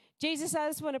Jesus, I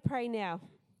just want to pray now.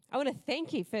 I want to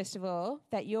thank you, first of all,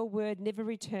 that your word never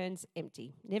returns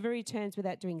empty, never returns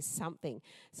without doing something.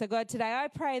 So, God, today I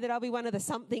pray that I'll be one of the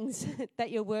somethings that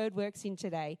your word works in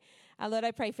today. Lord, I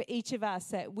pray for each of us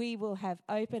that we will have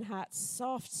open hearts,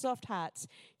 soft hearts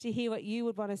to hear what you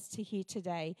would want us to hear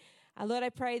today. Lord,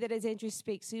 I pray that as Andrew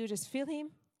speaks, you'll just fill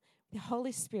him, the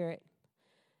Holy Spirit.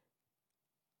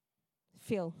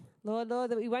 Fill. Lord,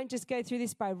 that we won't just go through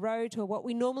this by rote or what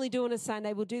we normally do on a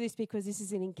Sunday. We'll do this because this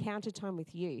is an encounter time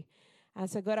with you.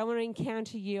 So, God, I want to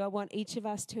encounter you. I want each of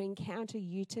us to encounter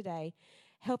you today.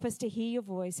 Help us to hear your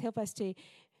voice. Help us to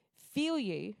feel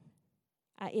you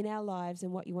in our lives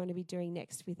and what you want to be doing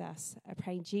next with us. I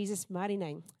pray in Jesus' mighty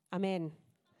name. Amen.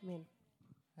 Amen.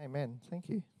 Amen. Thank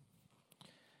you.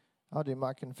 I'll do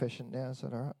my confession now. Is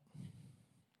that all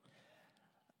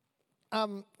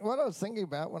right? What I was thinking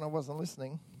about when I wasn't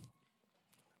listening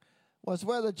was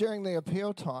whether during the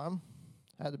appeal time,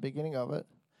 at the beginning of it,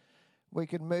 we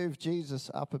could move Jesus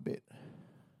up a bit.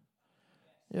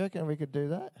 You reckon we could do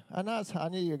that? I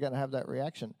knew you were going to have that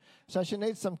reaction. So she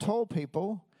needs some tall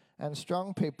people and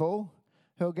strong people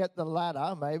who'll get the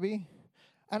ladder, maybe.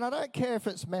 And I don't care if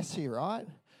it's messy, right?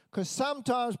 Because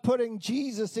sometimes putting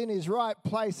Jesus in his right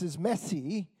place is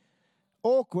messy,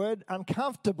 awkward,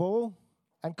 uncomfortable,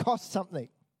 and costs something.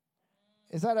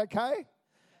 Is that okay?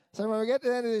 So when we get to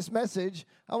the end of this message,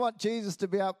 I want Jesus to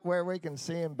be up where we can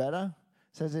see him better.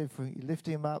 It says if we lift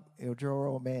him up, he'll draw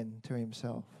all men to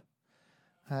himself.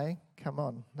 Hey, come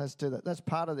on, let's do that. That's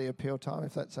part of the appeal time,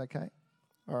 if that's okay.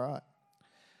 All right.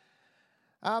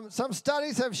 Some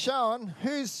studies have shown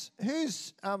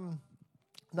who's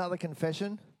another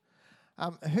confession.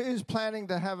 Who's planning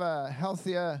to have a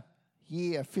healthier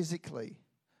year physically,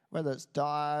 whether it's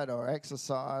diet or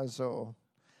exercise or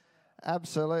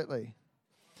absolutely.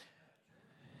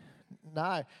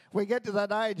 No, we get to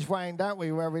that age, Wayne, don't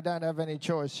we, where we don't have any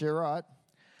choice. You're right.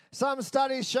 Some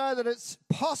studies show that it's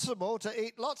possible to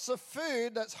eat lots of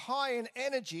food that's high in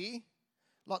energy,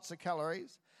 lots of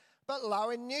calories, but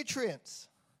low in nutrients.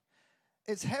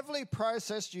 It's heavily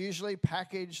processed, usually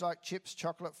packaged like chips,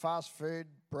 chocolate, fast food,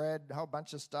 bread, a whole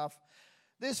bunch of stuff.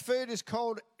 This food is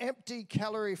called empty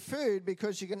calorie food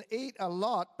because you can eat a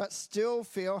lot but still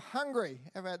feel hungry.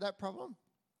 Ever had that problem?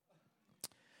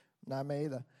 No, me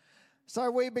either. So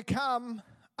we become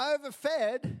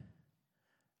overfed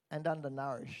and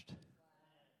undernourished.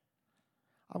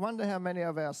 I wonder how many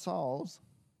of our souls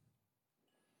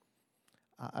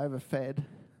are overfed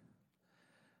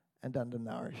and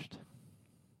undernourished.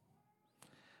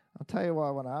 I'll tell you why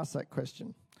I want to ask that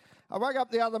question. I woke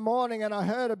up the other morning and I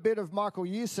heard a bit of Michael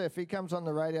Youssef. He comes on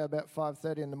the radio about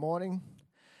 5:30 in the morning.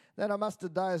 Then I must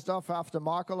have dozed off after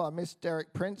Michael. I missed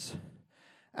Derek Prince.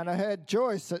 And I heard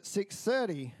Joyce at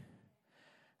 6:30.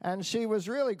 And she was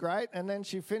really great. And then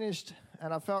she finished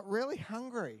and I felt really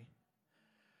hungry.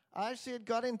 I actually had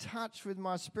got in touch with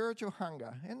my spiritual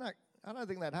hunger. I don't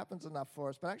think that happens enough for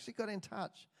us, but I actually got in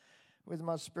touch with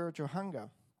my spiritual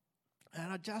hunger.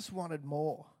 And I just wanted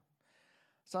more.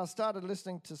 So I started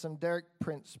listening to some Derek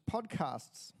Prince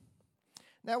podcasts.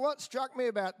 Now, what struck me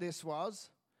about this was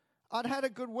I'd had a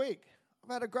good week.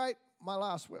 I've had my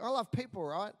last week. I love people,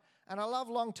 right? And I love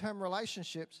long-term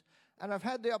relationships. And I've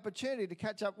had the opportunity to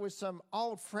catch up with some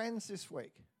old friends this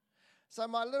week. So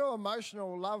my little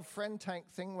emotional love friend tank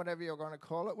thing, whatever you're going to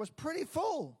call it, was pretty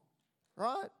full,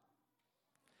 right?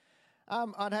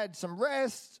 I'd had some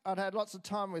rest. I'd had lots of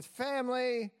time with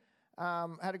family.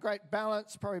 Had a great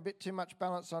balance, probably a bit too much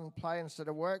balance on play instead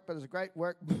of work, but it was a great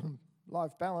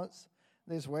work-life balance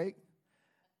this week.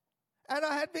 And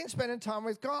I had been spending time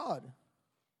with God.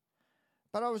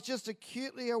 But I was just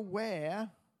acutely aware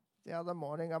the other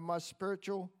morning of my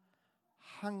spiritual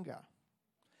hunger.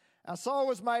 Our soul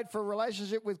was made for a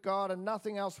relationship with God and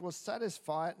nothing else will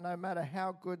satisfy it, no matter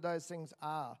how good those things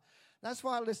are. That's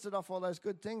why I listed off all those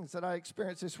good things that I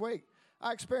experienced this week.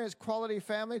 I experienced quality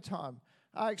family time.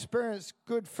 I experienced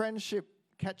good friendship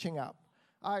catching up.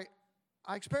 I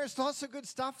experienced lots of good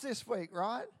stuff this week,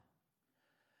 right?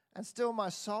 And still my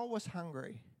soul was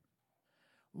hungry.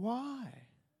 Why?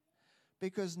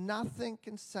 Because nothing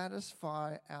can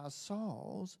satisfy our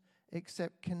souls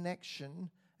except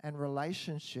connection and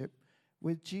relationship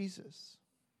with Jesus.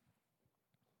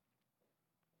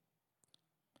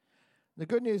 The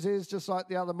good news is, just like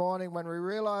the other morning, when we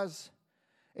realize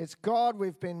it's God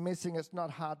we've been missing, it's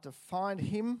not hard to find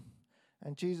him.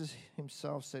 And Jesus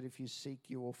himself said, if you seek,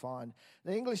 you will find.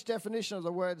 The English definition of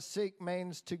the word seek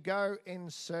means to go in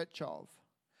search of.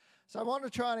 So I want to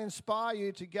try and inspire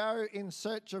you to go in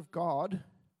search of God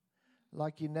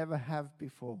like you never have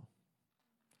before.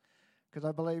 Because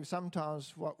I believe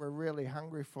sometimes what we're really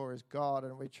hungry for is God,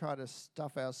 and we try to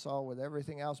stuff our soul with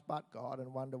everything else but God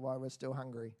and wonder why we're still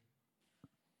hungry.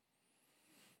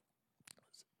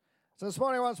 So this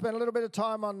morning I want to spend a little bit of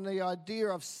time on the idea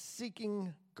of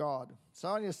seeking God. So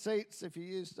on your seats, if you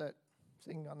use that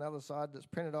thing on the other side that's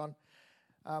printed on,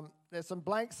 there's some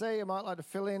blanks there you might like to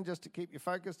fill in just to keep you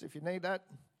focused if you need that.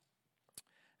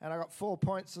 And I got 4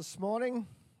 points this morning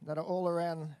that are all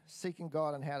around seeking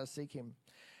God and how to seek Him.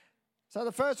 So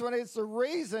the first one is the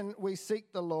reason we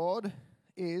seek the Lord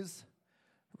is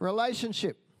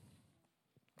relationship.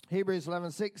 Hebrews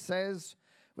 11:6 says,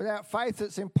 without faith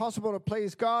it's impossible to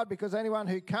please God, because anyone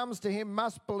who comes to Him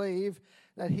must believe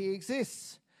that He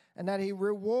exists and that He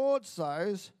rewards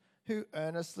those who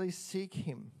earnestly seek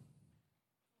Him.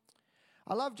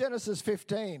 I love Genesis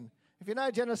 15. If you know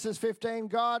Genesis 15,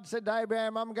 God said to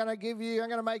Abraham, I'm going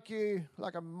to make you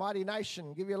like a mighty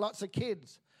nation, give you lots of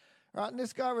kids. Right? And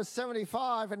this guy was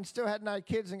 75 and still had no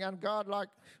kids, and going, God, like,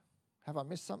 have I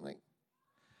missed something?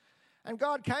 And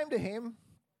God came to him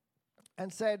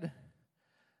and said,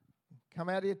 come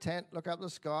out of your tent, look up the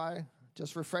sky,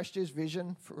 just refreshed his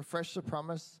vision, refreshed the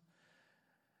promise.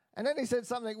 And then he said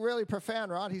something really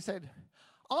profound, right? He said,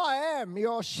 I am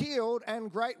your shield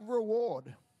and great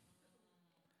reward.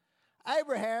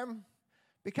 Abraham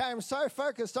became so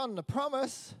focused on the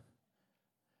promise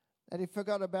that he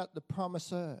forgot about the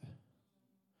promiser.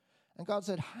 And God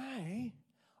said, hey,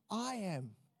 I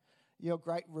am your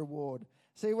great reward.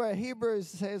 See, where Hebrews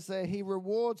says that He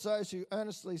rewards those who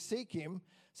earnestly seek Him.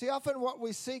 See, often what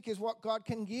we seek is what God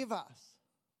can give us.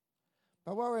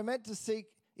 But what we're meant to seek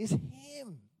is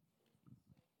Him.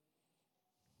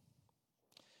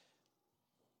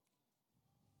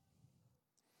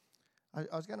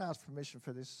 I was going to ask permission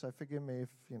for this, so forgive me if,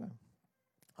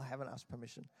 I haven't asked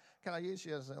permission. Can I use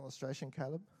you as an illustration,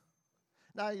 Caleb?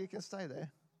 No, you can stay there.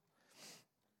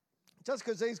 Just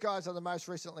because these guys are the most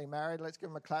recently married, let's give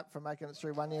them a clap for making it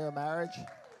through 1 year of marriage.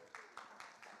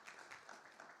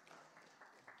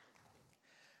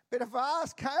 But if I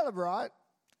ask Caleb, right,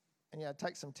 and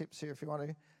take some tips here if you want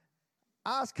to,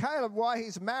 ask Caleb why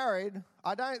he's married,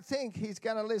 I don't think he's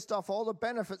going to list off all the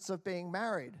benefits of being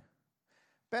married.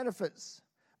 Benefits,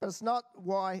 but it's not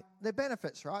why they're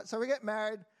benefits, right? So we get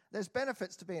married, there's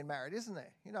benefits to being married, isn't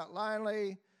there? You're not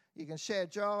lonely, you can share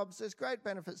jobs, there's great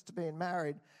benefits to being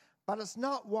married, but it's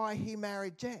not why he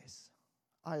married Jess,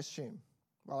 I assume.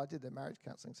 Well, I did their marriage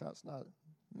counselling, so it's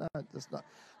that's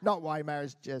not why he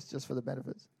married Jess, just for the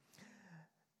benefits.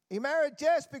 He married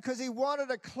Jess because he wanted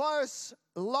a close,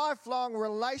 lifelong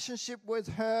relationship with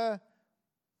her.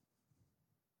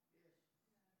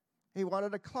 He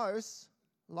wanted a close,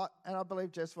 and I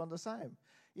believe Jess wanted the same.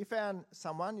 You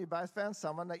both found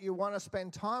someone that you want to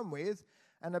spend time with,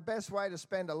 and the best way to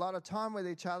spend a lot of time with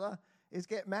each other is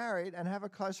get married and have a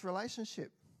close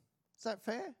relationship. Is that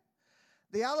fair?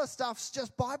 The other stuff's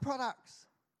just byproducts.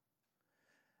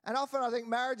 And often I think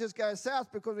marriages go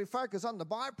south because we focus on the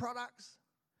byproducts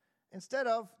instead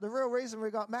of the real reason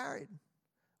we got married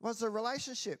was the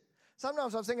relationship.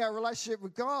 Sometimes I think our relationship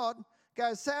with God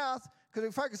goes south because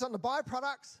we focus on the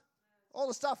byproducts, all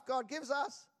the stuff God gives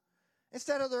us,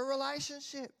 instead of the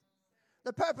relationship,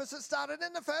 the purpose that started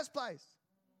in the first place.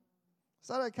 Is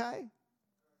that okay?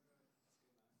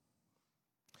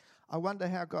 I wonder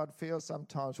how God feels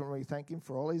sometimes when we thank Him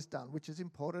for all He's done, which is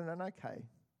important and okay.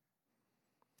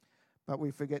 But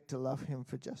we forget to love Him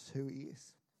for just who He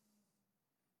is.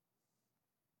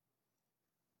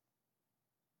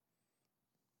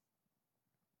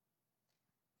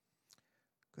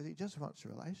 Because He just wants a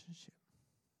relationship.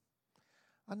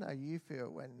 I know you feel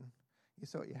when you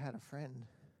thought you had a friend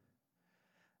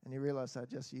and you realise they're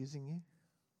just using you.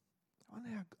 I wonder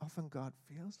how often God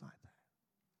feels like that.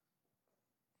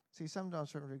 See,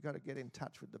 sometimes we've got to get in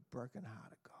touch with the broken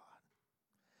heart of God.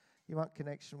 You want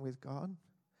connection with God?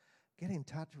 Get in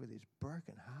touch with His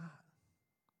broken heart.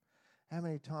 How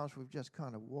many times we've just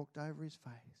kind of walked over His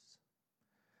face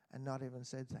and not even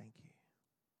said thank you.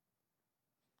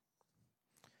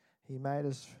 He made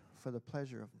us for the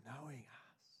pleasure of knowing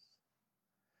us.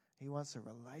 He wants a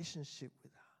relationship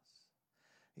with us.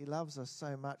 He loves us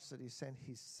so much that He sent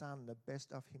His Son, the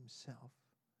best of Himself,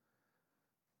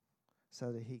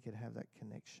 so that He could have that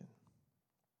connection.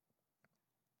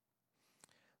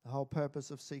 The whole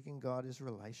purpose of seeking God is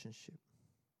relationship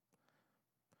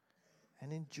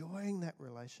and enjoying that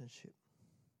relationship.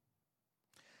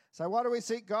 So why do we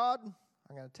seek God?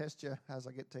 I'm going to test you as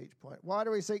I get to each point. Why do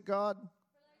we seek God?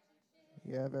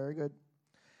 Yeah, very good.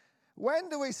 When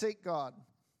do we seek God?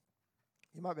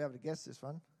 You might be able to guess this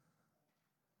one.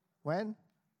 When?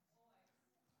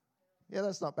 Yeah,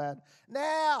 that's not bad.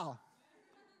 Now!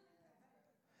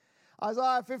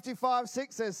 Isaiah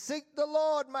 55:6 says, "Seek the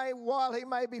Lord while he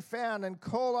may be found, and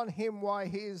call on him while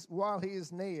he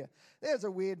is near." There's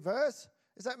a weird verse.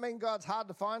 Does that mean God's hard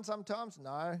to find sometimes?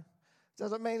 No.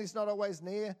 Does it mean he's not always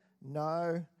near?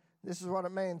 No. This is what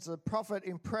it means. The prophet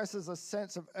impresses a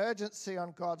sense of urgency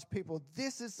on God's people.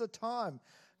 This is the time.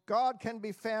 God can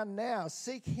be found now.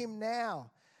 Seek him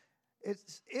now.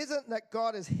 It isn't that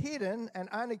God is hidden and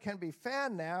only can be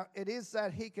found now. It is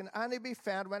that he can only be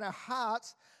found when our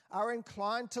hearts are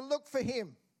inclined to look for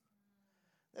him.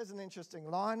 There's an interesting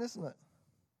line, isn't it?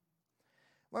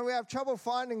 When we have trouble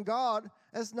finding God,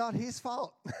 it's not his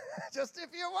fault. Just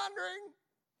if you're wondering,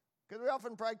 because we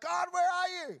often pray, "God, where are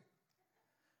you?"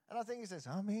 And I think he says,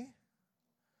 "I'm here.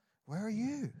 Where are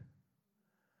you?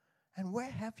 And where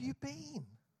have you been?"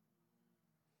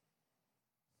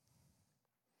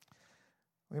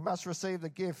 We must receive the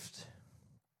gift.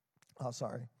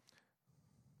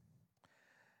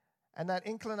 And that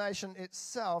inclination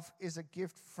itself is a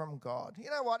gift from God. You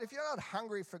know what? If you're not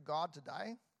hungry for God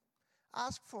today,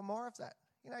 ask for more of that.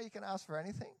 You know, you can ask for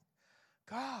anything.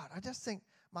 "God, I just think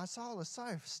my soul is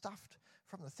so stuffed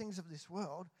from the things of this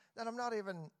world that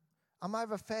I'm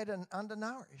overfed and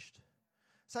undernourished.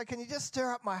 So can you just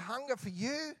stir up my hunger for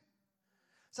you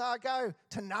so I go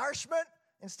to nourishment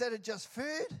instead of just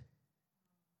food?"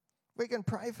 We can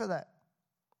pray for that.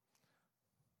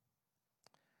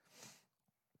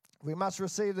 We must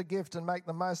receive the gift and make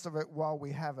the most of it while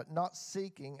we have it. Not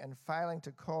seeking and failing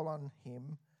to call on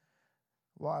him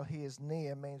while he is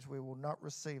near means we will not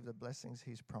receive the blessings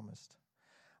he's promised.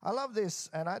 I love this,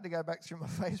 and I had to go back through my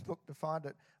Facebook to find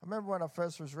it. I remember when I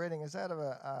first was reading, it's out of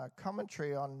a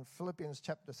commentary on Philippians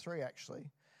chapter 3, actually.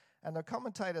 And the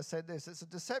commentator said this: "It's a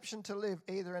deception to live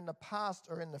either in the past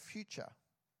or in the future.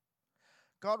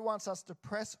 God wants us to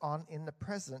press on in the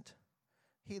present."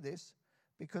 Hear this: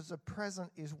 "because the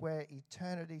present is where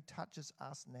eternity touches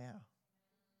us now."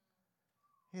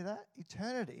 Hear that?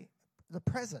 Eternity, the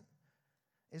present,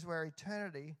 is where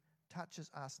eternity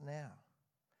touches us now.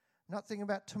 Not thinking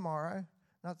about tomorrow,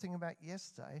 not thinking about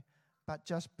yesterday, but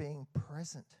just being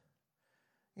present.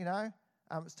 You know,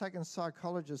 it's taken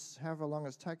psychologists however long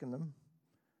it's taken them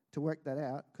to work that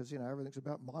out, because, you know, everything's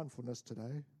about mindfulness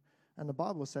today. And the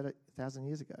Bible said it 1,000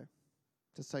 years ago,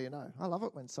 just so you know. I love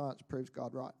it when science proves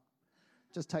God right.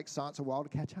 Just takes science a while to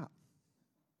catch up.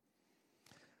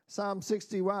 Psalm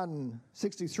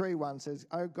 63:1 says,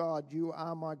 "O God, you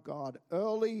are my God.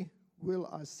 Early will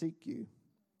I seek you."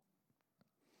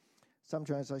 Some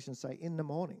translations say, "in the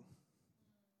morning."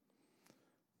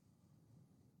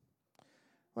 I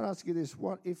want to ask you this: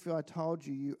 what if I told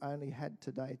you you only had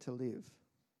today to live?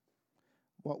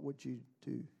 What would you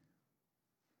do?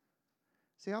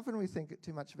 See, often we think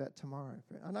too much about tomorrow.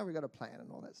 I know we've got a plan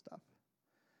and all that stuff.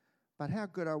 But how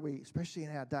good are we, especially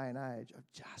in our day and age, of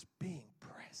just being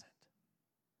present?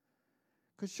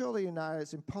 Because surely you know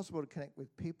it's impossible to connect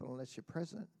with people unless you're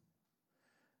present.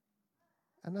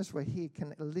 Unless we're here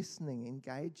listening,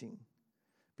 engaging,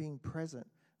 being present,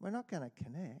 we're not going to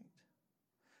connect.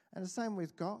 And the same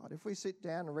with God. If we sit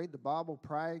down and read the Bible,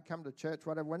 pray, come to church,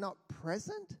 whatever, we're not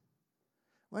present,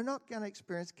 we're not going to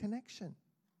experience connection.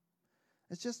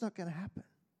 It's just not going to happen.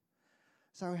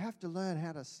 So we have to learn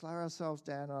how to slow ourselves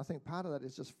down, and I think part of that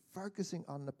is just focusing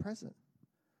on the present.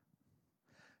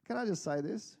 Can I just say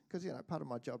this? Because, you know, part of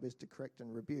my job is to correct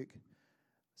and rebuke.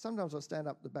 Sometimes I stand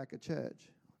up the back of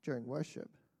church during worship,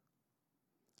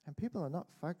 and people are not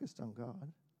focused on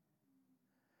God.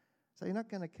 So you're not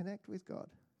going to connect with God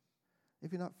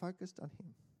if you're not focused on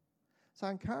him. So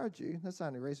I encourage you, that's the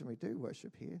only reason we do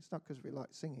worship here. It's not because we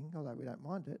like singing, although we don't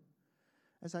mind it.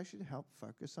 It's actually to help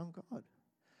focus on God,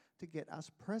 to get us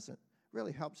present.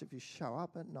 Really helps if you show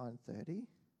up at 9:30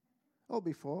 or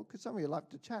before, because some of you love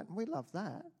to chat, and we love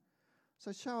that.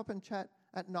 So show up and chat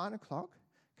at 9 o'clock,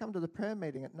 come to the prayer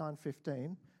meeting at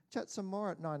 9:15, chat some more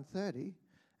at 9:30,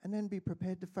 and then be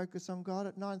prepared to focus on God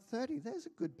at 9:30. There's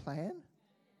a good plan.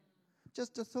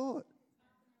 Just a thought.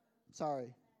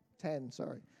 10.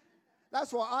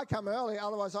 That's why I come early,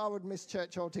 otherwise I would miss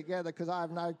church altogether, because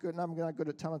I'm no good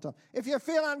at telling time. If you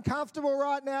feel uncomfortable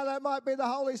right now, that might be the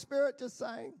Holy Spirit just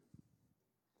saying.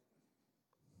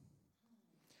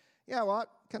 You know what?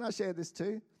 Can I share this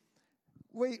too?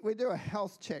 We do a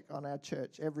health check on our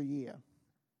church every year.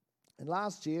 And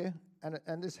last year,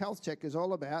 and this health check is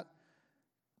all about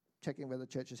checking whether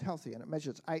the church is healthy, and it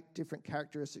measures 8 different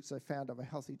characteristics they found of a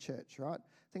healthy church, right?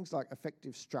 Things like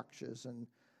effective structures and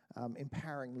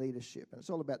empowering leadership. And it's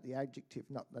all about the adjective,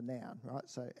 not the noun, right?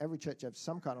 So every church has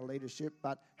some kind of leadership,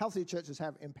 but healthy churches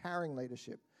have empowering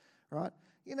leadership, right?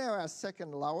 You know our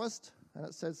second lowest, and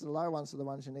it says the low ones are the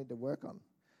ones you need to work on.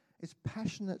 It's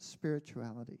passionate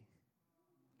spirituality.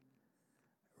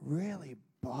 really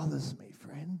bothers me,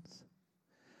 friends.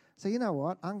 So you know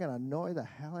what? I'm going to annoy the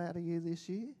hell out of you this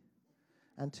year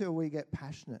until we get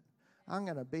passionate. I'm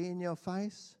going to be in your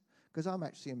face because I'm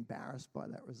actually embarrassed by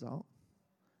that result.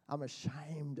 I'm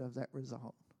ashamed of that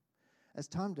result. It's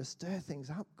time to stir things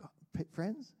up,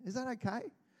 friends. Is that okay?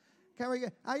 Can we go?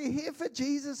 Are you here for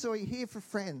Jesus or are you here for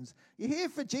friends? You here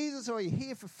for Jesus or are you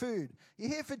here for food? You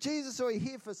here for Jesus or are you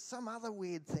here for some other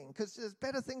weird thing? Because there's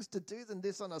better things to do than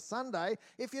this on a Sunday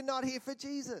if you're not here for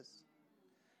Jesus.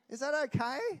 Is that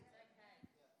okay?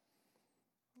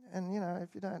 And, you know,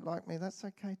 if you don't like me, that's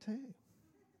okay too.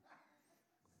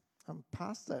 I'm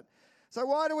past that. So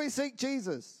why do we seek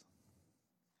Jesus?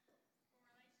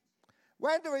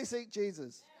 When do we seek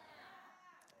Jesus?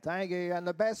 Thank you. And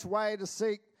the best way to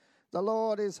seek the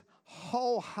Lord is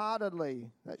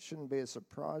wholeheartedly. That shouldn't be a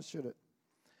surprise, should it?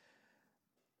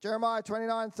 Jeremiah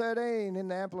 29:13 in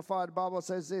the Amplified Bible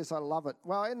says this. I love it.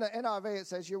 Well, in the NIV it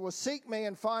says, you will seek me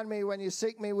and find me when you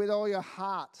seek me with all your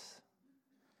heart.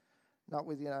 Not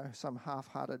with, some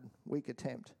half-hearted, weak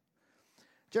attempt.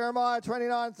 Jeremiah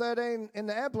 29:13 in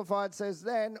the Amplified says,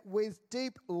 then with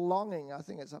deep longing. I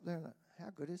think it's up there. Isn't it? How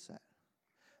good is that?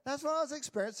 That's what I was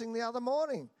experiencing the other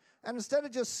morning. And instead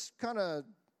of just kind of,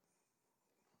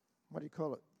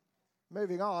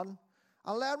 moving on,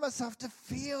 I allowed myself to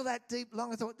feel that deep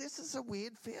longing. I thought, this is a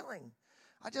weird feeling.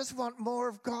 I just want more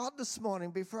of God this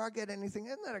morning before I get anything.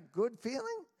 Isn't that a good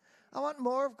feeling? I want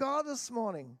more of God this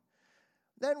morning.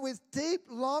 Then with deep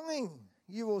longing,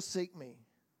 you will seek me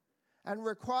and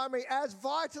require me as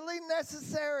vitally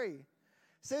necessary.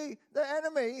 See, the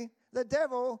enemy, the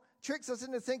devil, tricks us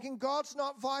into thinking God's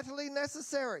not vitally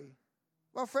necessary.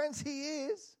 Well, friends, he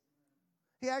is.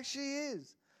 He actually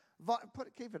is.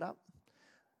 Keep it up.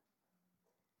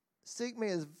 Seek me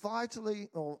as vitally,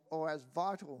 or as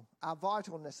vital, a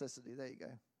vital necessity. There you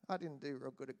go. I didn't do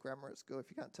real good at grammar at school,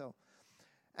 if you can't tell.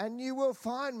 And you will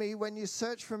find me when you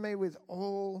search for me with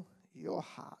all your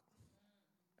heart.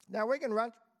 Now, we can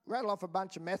rattle off a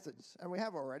bunch of methods, and we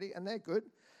have already, and they're good,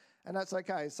 and that's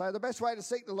okay. So the best way to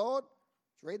seek the Lord is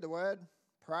read the Word,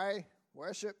 pray,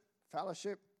 worship,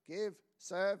 fellowship, give,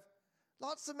 serve.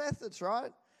 Lots of methods,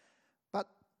 right? But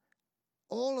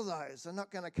all of those are not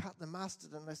going to cut the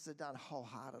mustard unless they're done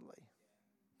wholeheartedly,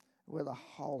 with a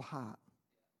whole heart.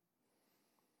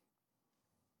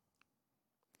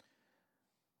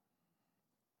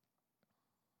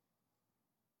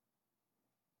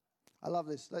 I love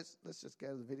this. Let's just go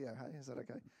to the video, hey? Is that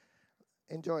okay?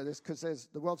 Enjoy this because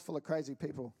the world's full of crazy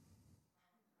people.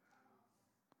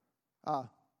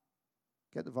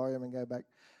 Get the volume and go back.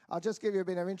 I'll just give you a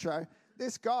bit of intro.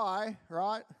 This guy,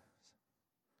 right?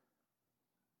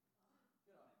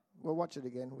 We'll watch it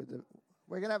again.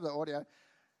 We're going to have the audio.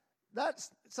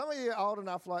 That's some of you are old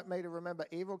enough like me to remember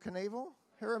Evel Knievel.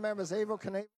 Who remembers Evel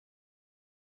Knievel?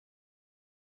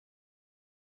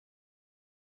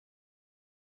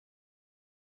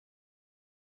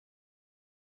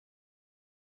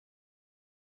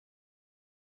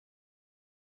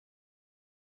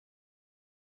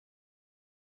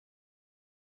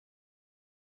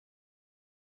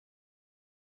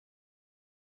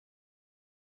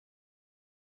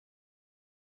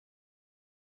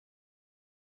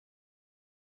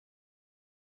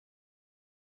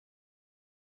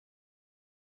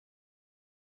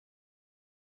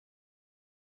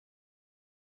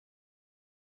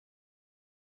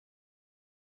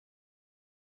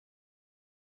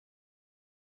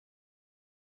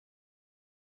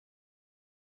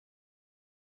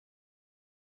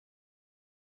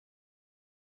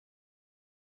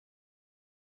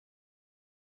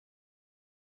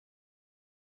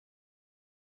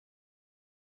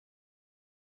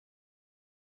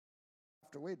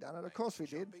 After we'd done it, of course we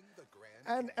did.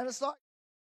 And it's like,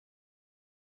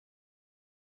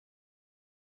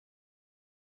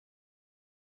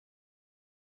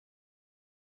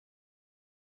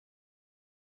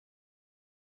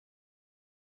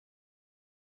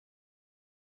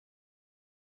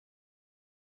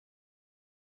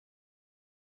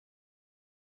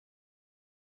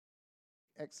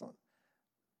 excellent.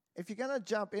 If you're going to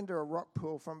jump into a rock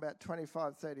pool from about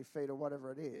 25, 30 feet or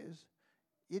whatever it is,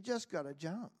 you just got to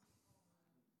jump.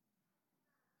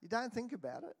 You don't think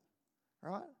about it,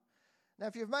 right? Now,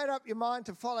 if you've made up your mind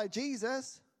to follow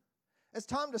Jesus, it's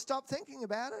time to stop thinking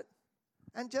about it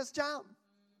and just jump.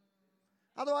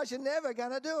 Otherwise, you're never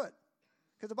going to do it.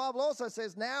 Because the Bible also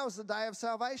says now is the day of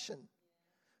salvation.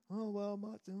 Oh, well, I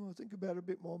might think about it a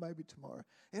bit more maybe tomorrow.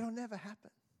 It'll never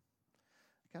happen.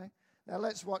 Okay? Now,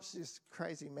 let's watch this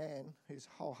crazy man who's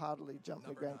wholeheartedly jumped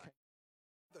the Grand Canyon.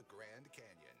 The Grand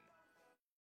Canyon.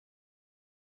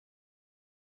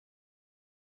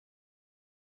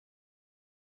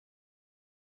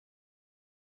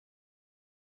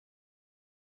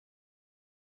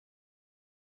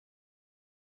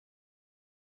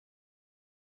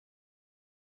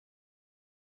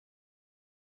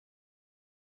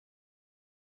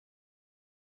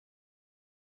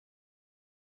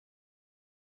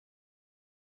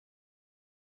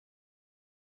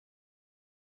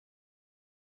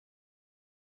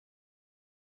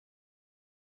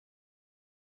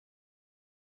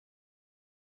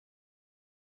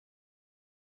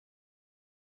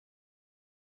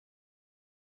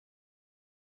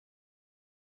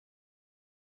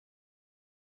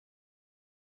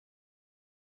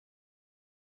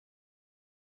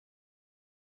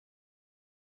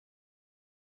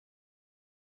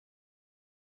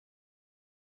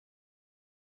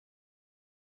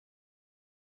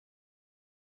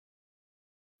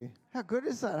 How good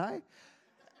is that, hey?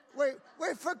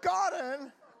 We've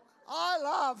forgotten I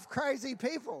love crazy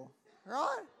people,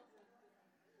 right?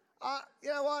 You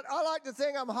know what? I like to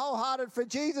think I'm wholehearted for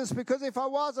Jesus, because if I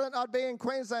wasn't, I'd be in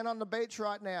Queensland on the beach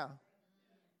right now.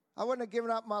 I wouldn't have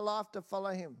given up my life to follow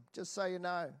him, just so you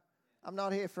know. I'm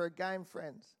not here for a game,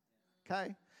 friends,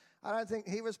 okay? I don't think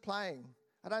he was playing.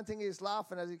 I don't think he was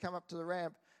laughing as he come up to the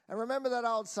ramp. And remember that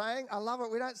old saying? I love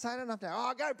it. We don't say it enough now.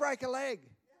 Oh, go break a leg.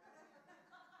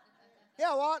 You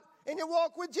know what? In your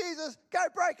walk with Jesus, go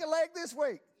break a leg this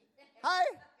week. Hey?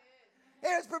 He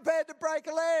was prepared to break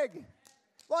a leg.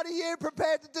 What are you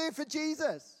prepared to do for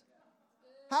Jesus?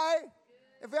 Hey?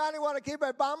 If we only want to keep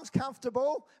our bums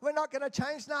comfortable, we're not going to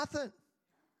change nothing.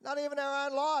 Not even our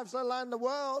own lives, let alone the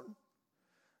world.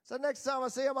 So next time I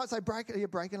see him, I might say, are you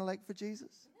breaking a leg for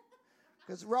Jesus?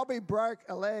 Because Robbie broke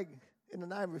a leg in the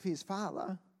name of his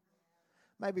Father.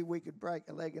 Maybe we could break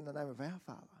a leg in the name of our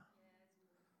Father.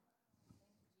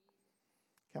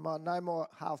 Come on, no more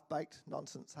half-baked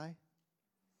nonsense, hey?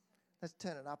 Let's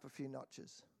turn it up a few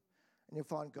notches. And you'll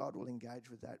find God will engage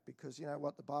with that, because you know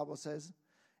what the Bible says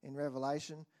in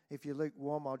Revelation? If you're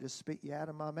lukewarm, I'll just spit you out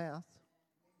of my mouth.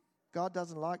 God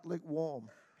doesn't like lukewarm.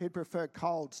 He'd prefer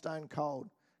cold, stone cold,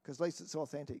 because at least it's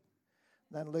authentic,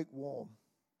 than lukewarm.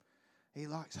 He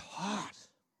likes hot.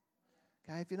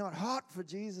 Okay, if you're not hot for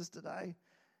Jesus today,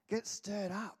 get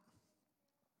stirred up.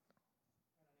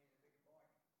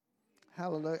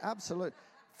 Hallelujah. Absolutely.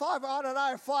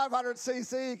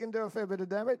 500cc, you can do a fair bit of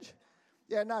damage.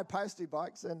 Yeah, no postie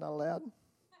bikes, they're not allowed.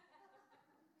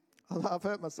 I've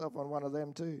hurt myself on one of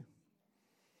them too.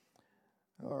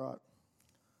 All right.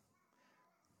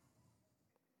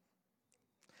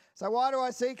 So why do I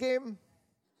seek him?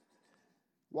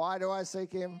 Why do I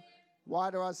seek him?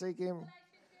 Why do I seek him?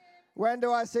 When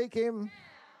do I seek him?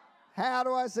 How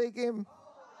do I seek him?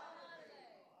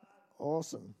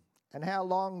 Awesome. And how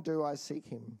long do I seek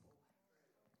him?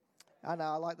 I know,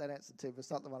 I like that answer too, but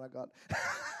it's not the one I got.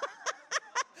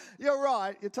 You're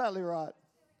right. You're totally right.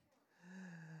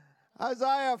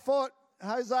 Hosea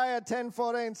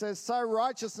 10:14 says, sow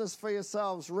righteousness for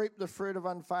yourselves, reap the fruit of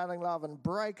unfailing love, and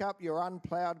break up your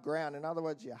unplowed ground. In other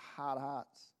words, your hard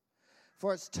hearts.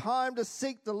 For it's time to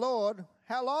seek the Lord.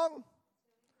 How long?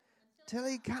 Till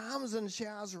he comes and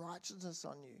showers righteousness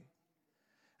on you.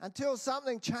 Until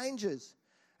something changes.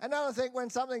 And I think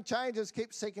when something changes,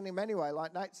 keep seeking him anyway,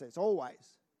 like Nate says,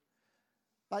 always.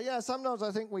 But yeah, sometimes I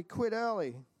think we quit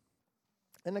early.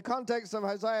 In the context of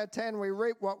Hosea 10, we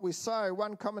reap what we sow.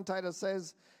 One commentator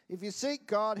says, if you seek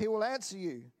God, he will answer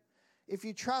you. If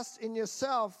you trust in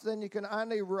yourself, then you can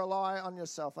only rely on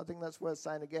yourself. I think that's worth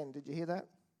saying again. Did you hear that?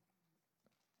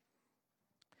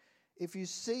 If you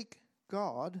seek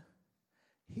God,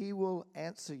 he will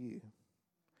answer you.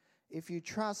 If you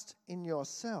trust in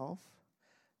yourself,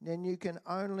 then you can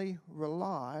only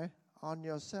rely on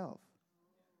yourself.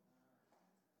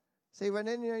 See, when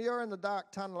you're in the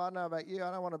dark tunnel, I don't know about you,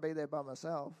 I don't want to be there by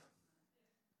myself.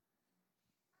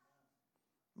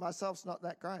 Myself's not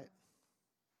that great.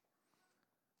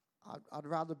 I'd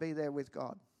rather be there with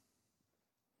God.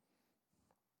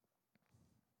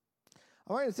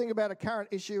 I want you to think about a current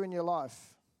issue in your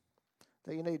life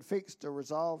that you need fixed or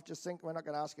resolved. Just think, we're not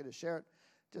going to ask you to share it.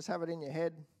 Just have it in your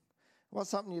head. What's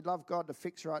something you'd love God to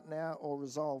fix right now or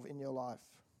resolve in your life?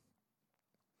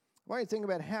 I want you to think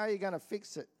about how you're going to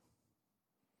fix it.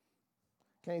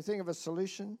 Can you think of a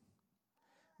solution?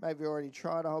 Maybe you already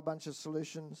tried a whole bunch of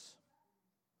solutions.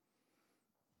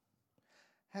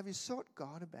 Have you sought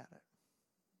God about it?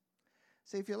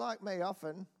 See, if you're like me,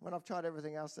 often, when I've tried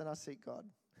everything else, then I seek God.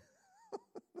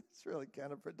 It's really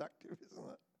counterproductive, isn't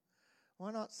it?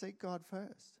 Why not seek God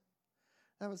first?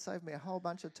 That would save me a whole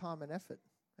bunch of time and effort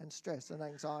and stress and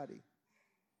anxiety.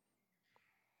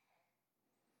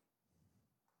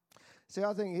 See,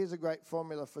 I think here's a great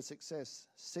formula for success.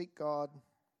 Seek God,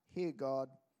 hear God,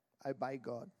 obey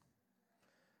God.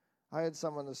 I heard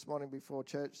someone this morning before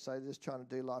church say just trying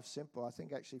to do life simple. I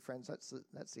think actually, friends,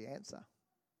 that's the answer,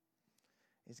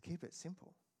 is keep it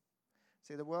simple.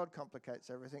 See, the world complicates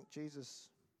everything. Jesus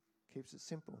keeps it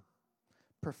simple.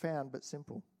 Profound but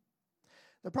simple.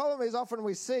 The problem is often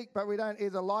we seek, but we don't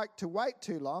either like to wait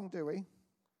too long, do we?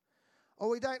 Or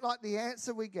we don't like the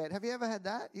answer we get. Have you ever had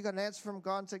that? You got an answer from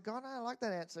God and said, God, I don't like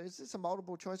that answer. Is this a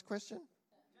multiple choice question?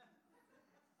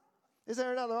 Is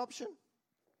there another option?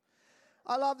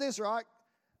 I love this, right?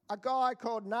 A guy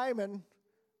called Naaman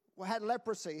had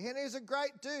leprosy, and he's a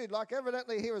great dude. Like,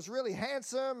 evidently he was really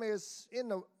handsome. He was in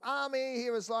the army.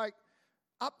 He was like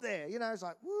up there, you know. He's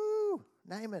like, woo,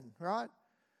 Naaman, right?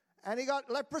 And he got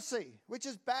leprosy, which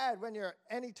is bad when you're at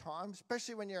any time,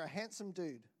 especially when you're a handsome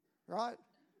dude, right?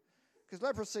 because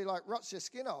leprosy like rots your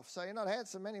skin off, so you're not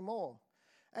handsome anymore.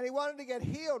 And he wanted to get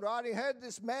healed, right? He heard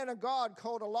this man of God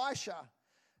called Elisha.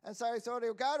 And so he thought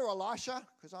he'll go to Elisha,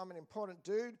 because I'm an important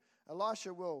dude.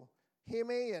 Elisha will hear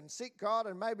me and seek God,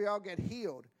 and maybe I'll get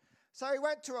healed. So he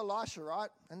went to Elisha, right?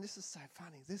 And this is so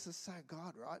funny. This is so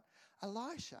God, right?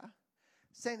 Elisha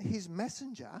sent his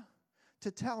messenger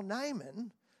to tell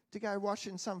Naaman to go wash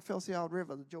in some filthy old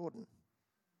river, the Jordan,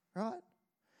 right?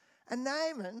 And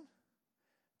Naaman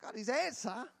got his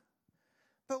answer,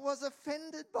 but was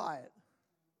offended by it.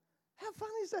 How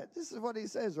funny is that? This is what he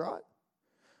says, right?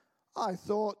 I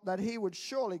thought that he would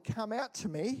surely come out to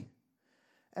me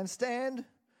and stand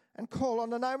and call on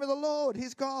the name of the Lord,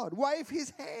 his God, wave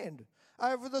his hand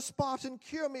over the spot and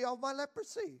cure me of my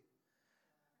leprosy.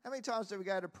 How many times do we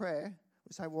go to prayer?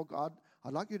 We say, well, God,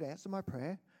 I'd like you to answer my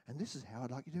prayer, and this is how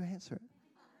I'd like you to answer it.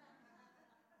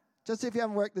 Just if you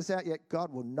haven't worked this out yet,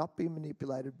 God will not be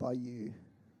manipulated by you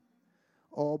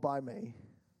or by me.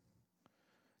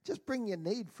 Just bring your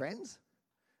need, friends,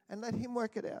 and let him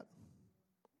work it out.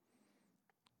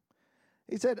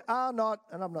 He said, are not,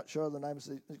 and I'm not sure the names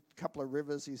of a couple of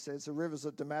rivers, he says, the rivers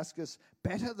of Damascus,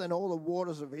 better than all the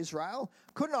waters of Israel?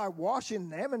 Couldn't I wash in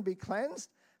them and be cleansed?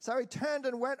 So he turned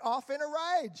and went off in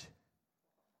a rage.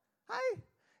 Hey,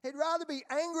 he'd rather be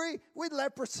angry with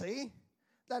leprosy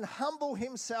than humble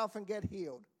himself and get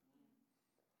healed.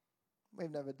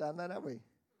 We've never done that, have we?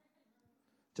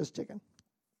 Just checking.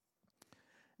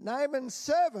 Naaman's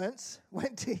servants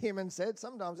went to him and said,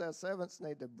 sometimes our servants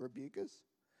need to rebuke us.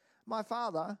 My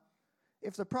father,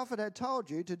 if the prophet had told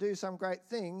you to do some great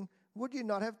thing, would you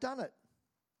not have done it?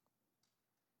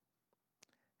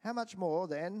 How much more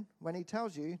then when he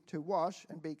tells you to wash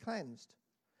and be cleansed?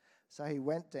 So he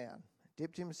went down,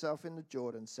 dipped himself in the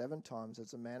Jordan 7 times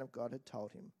as the man of God had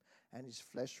told him, and his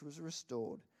flesh was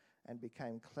restored and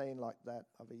became clean like that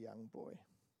of a young boy.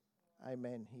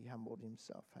 Amen. He humbled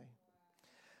himself. Hey,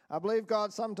 I believe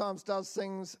God sometimes does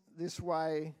things this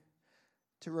way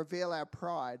to reveal our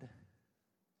pride.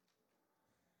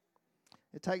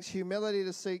 It takes humility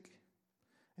to seek,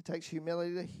 it takes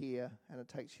humility to hear, and it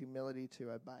takes humility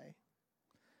to obey.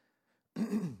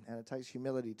 And it takes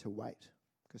humility to wait,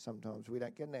 because sometimes we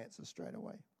don't get an answer straight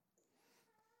away.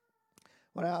 I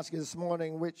want to ask you this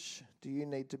morning, which do you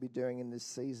need to be doing in this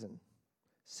season?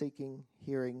 Seeking,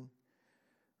 hearing,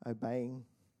 obeying,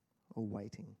 or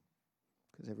waiting?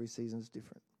 Because every season is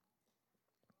different.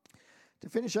 To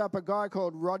finish up, a guy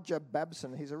called Roger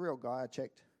Babson, he's a real guy, I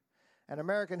checked, an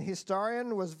American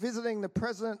historian, was visiting the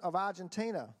president of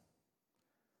Argentina.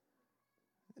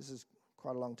 This is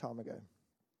quite a long time ago.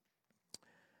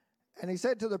 And he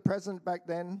said to the president back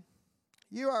then,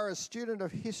 you are a student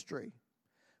of history.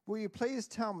 Will you please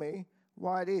tell me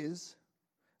why it is,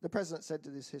 the president said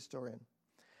to this historian,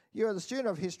 you are the student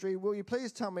of history, will you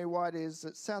please tell me why it is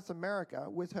that South America,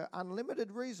 with her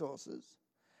unlimited resources,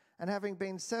 and having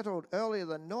been settled earlier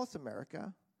than North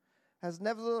America, has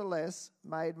nevertheless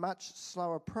made much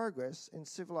slower progress in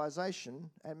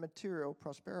civilization and material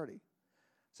prosperity.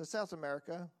 So South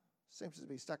America seems to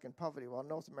be stuck in poverty, while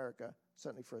North America,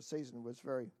 certainly for a season, was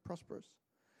very prosperous.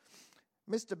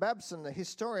 Mr. Babson, the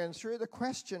historian, threw the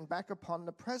question back upon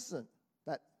the president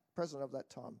of that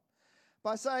time,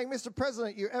 by saying, Mr.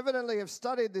 President, you evidently have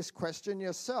studied this question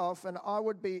yourself, and I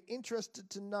would be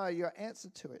interested to know your answer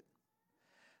to it.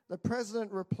 The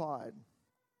president replied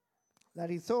that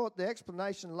he thought the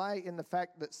explanation lay in the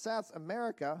fact that South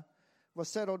America was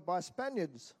settled by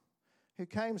Spaniards who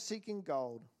came seeking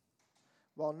gold,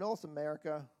 while North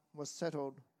America was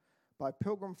settled by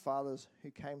Pilgrim Fathers who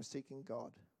came seeking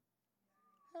God.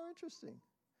 How interesting.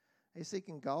 Are you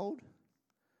seeking gold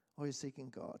or are you seeking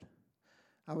God?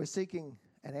 Are we seeking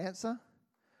an answer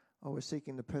or are we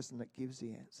seeking the person that gives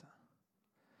the answer?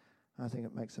 I think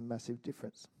it makes a massive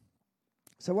difference.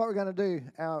 So what we're going to do,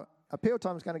 our appeal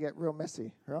time is going to get real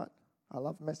messy, right? I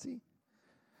love messy.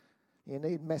 You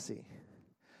need messy.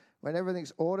 When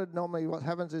everything's ordered, normally what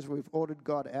happens is we've ordered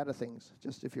God out of things,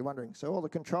 just if you're wondering. So all the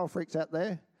control freaks out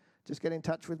there, just get in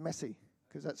touch with messy,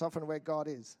 because that's often where God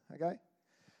is, okay?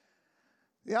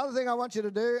 The other thing I want you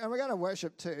to do, and we're going to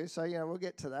worship too, so, we'll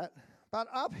get to that. But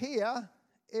up here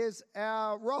is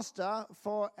our roster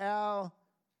for our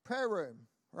prayer room,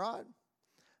 right?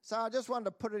 So I just wanted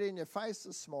to put it in your face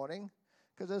this morning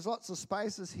because there's lots of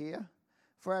spaces here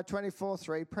for our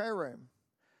 24/3 prayer room.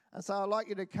 And so I'd like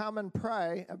you to come and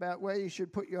pray about where you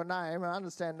should put your name. I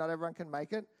understand not everyone can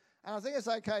make it. And I think it's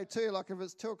okay too, like if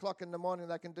it's 2 o'clock in the morning,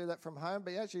 they can do that from home,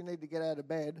 but you actually need to get out of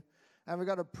bed. And we've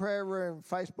got a prayer room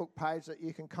Facebook page that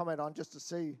you can comment on just to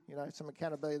see, some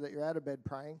accountability that you're out of bed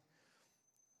praying.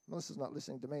 Melissa's not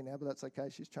listening to me now, but that's okay.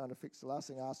 She's trying to fix the last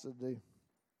thing I asked her to do.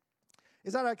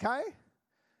 Is that okay?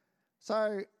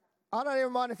 So I don't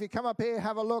even mind if you come up here,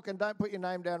 have a look, and don't put your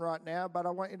name down right now, but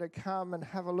I want you to come and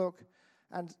have a look.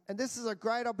 And this is a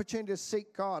great opportunity to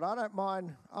seek God. I don't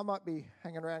mind. I might be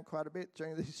hanging around quite a bit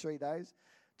during these 3 days,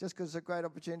 just because it's a great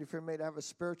opportunity for me to have a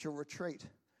spiritual retreat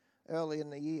early in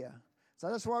the year. So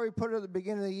that's why we put it at the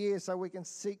beginning of the year, so we can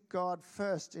seek God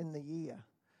first in the year.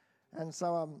 And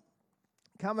so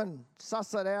come and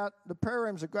suss that out. The prayer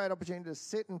room's a great opportunity to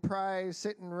sit and pray,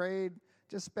 sit and read,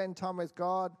 just spend time with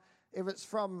God. If it's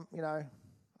from, I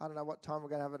don't know what time we're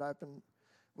going to have it open,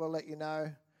 we'll let you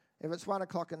know. If it's 1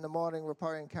 o'clock in the morning, we'll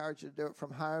probably encourage you to do it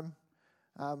from home,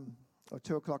 or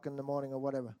 2 o'clock in the morning or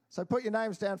whatever. So put your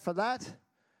names down for that.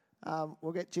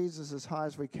 We'll get Jesus as high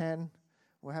as we can.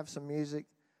 We'll have some music.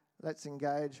 Let's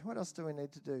engage. What else do we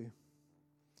need to do?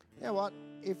 You know what?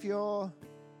 If you're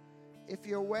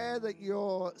aware that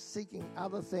you're seeking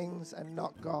other things and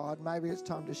not God, maybe it's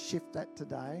time to shift that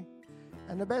today.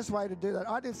 And the best way to do that,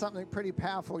 I did something pretty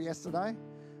powerful yesterday.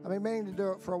 I've been meaning to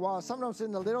do it for a while. Sometimes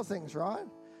in the little things, right?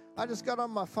 I just got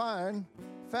on my phone,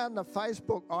 found the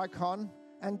Facebook icon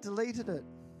and deleted it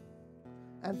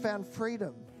and found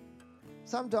freedom.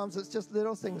 Sometimes it's just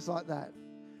little things like that.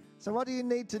 So what do you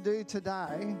need to do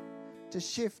today to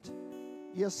shift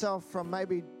yourself from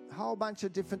maybe a whole bunch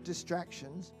of different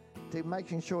distractions to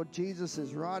making sure Jesus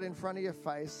is right in front of your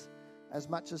face as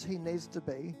much as he needs to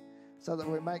be, so that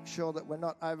we make sure that we're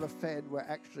not overfed, we're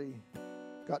actually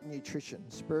got nutrition,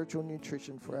 spiritual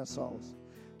nutrition for our souls.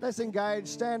 Let's engage,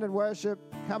 stand and worship,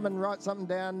 come and write something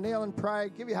down, kneel and pray,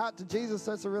 give your heart to Jesus.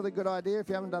 That's a really good idea if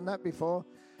you haven't done that before.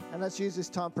 And let's use this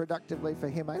time productively for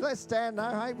him. Hey, let's stand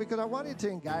now, hey, because I want you to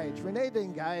engage. We need to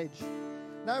engage.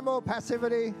 No more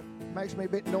passivity. Makes me a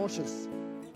bit nauseous.